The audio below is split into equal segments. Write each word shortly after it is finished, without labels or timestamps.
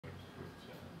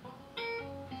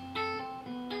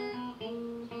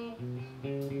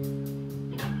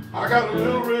I got a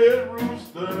little red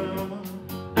rooster,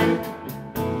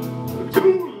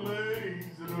 two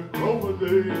legs and a clover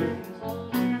days.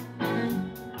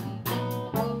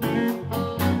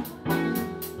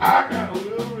 I got a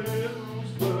little red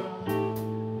rooster,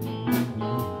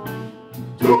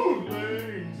 two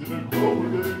legs and a clover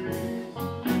days.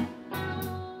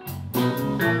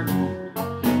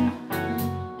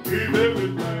 Keep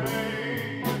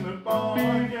everything in the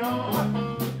barnyard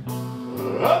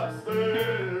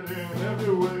upset in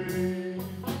every way.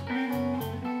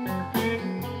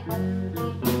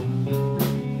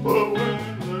 But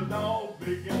when the dog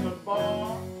begin to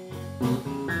bark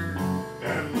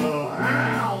and the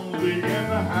hounds begin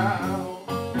to howl,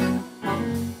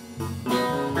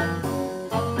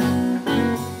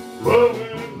 but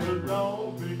when the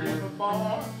dog begin to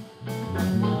bark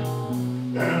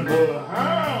and the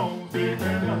hounds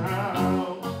begin to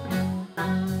howl,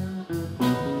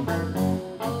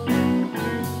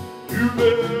 you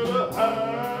better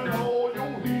hide all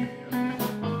your hens.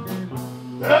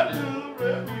 That little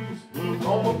red rooster's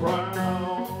on the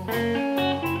prowl.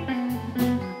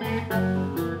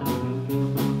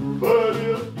 But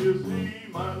if you see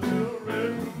my little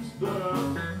red rooster,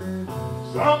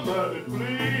 somebody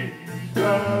please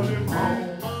drive him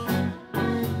home.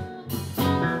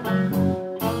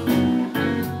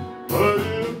 But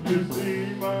if you see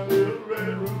my little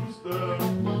red rooster,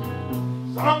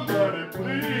 somebody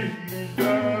please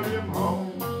drive him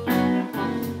home.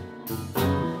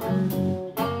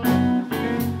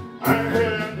 I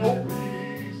had no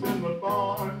peace in the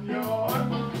barnyard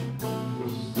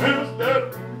since that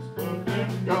rooster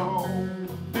been gone.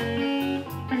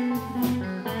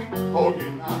 Oh,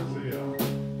 getting hot here.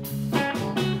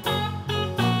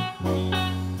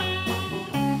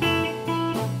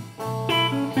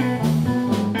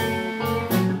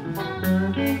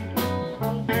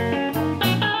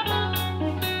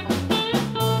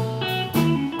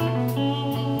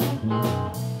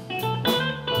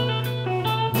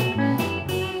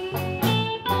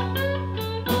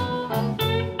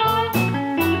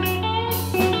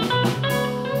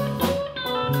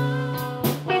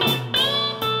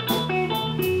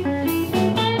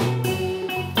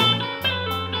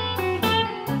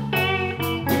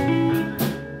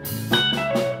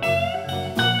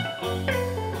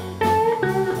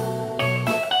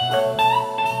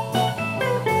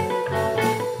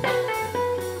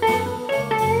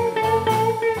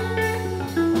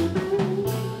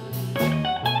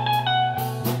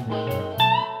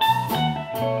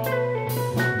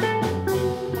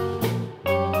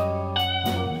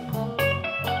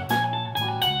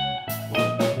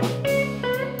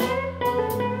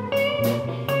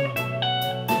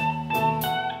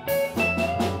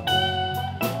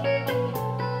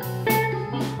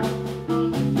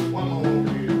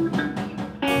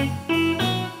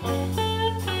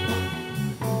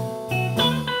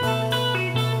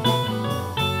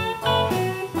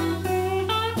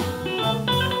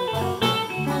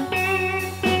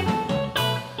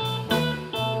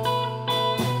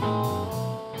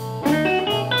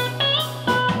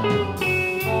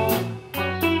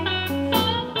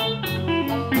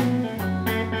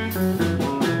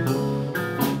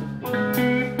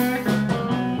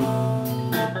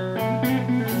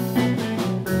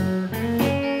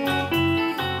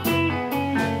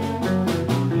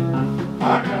 I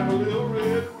got a little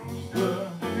red rooster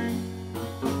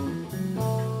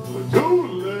with two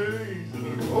legs and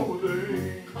a clover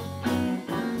days.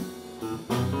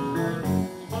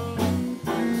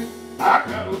 I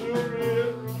got a little red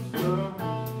rooster,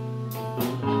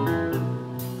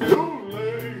 two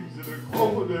legs and a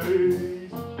clover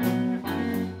days.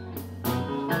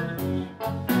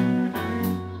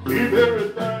 Keep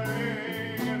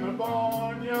everything in the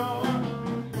barnyard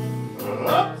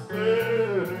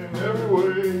upset in every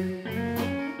way.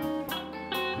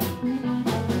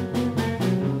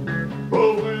 But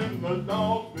when the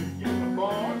dogs begin to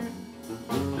bark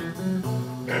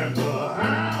and the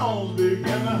hounds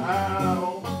begin to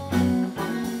howl,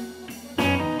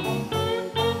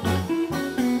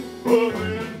 but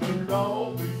when the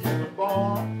dogs begin to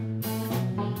bark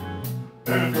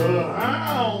and the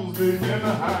hounds begin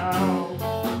to howl,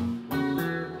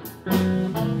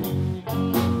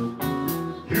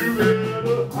 you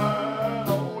better hide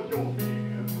all your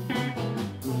hens.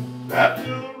 That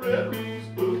little red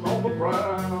rooster's on the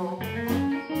prowl.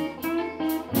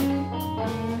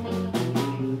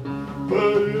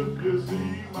 But if you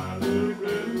see my little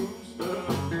red rooster,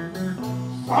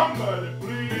 somebody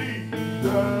please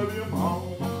drive him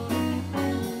home.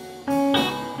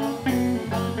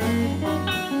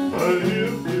 But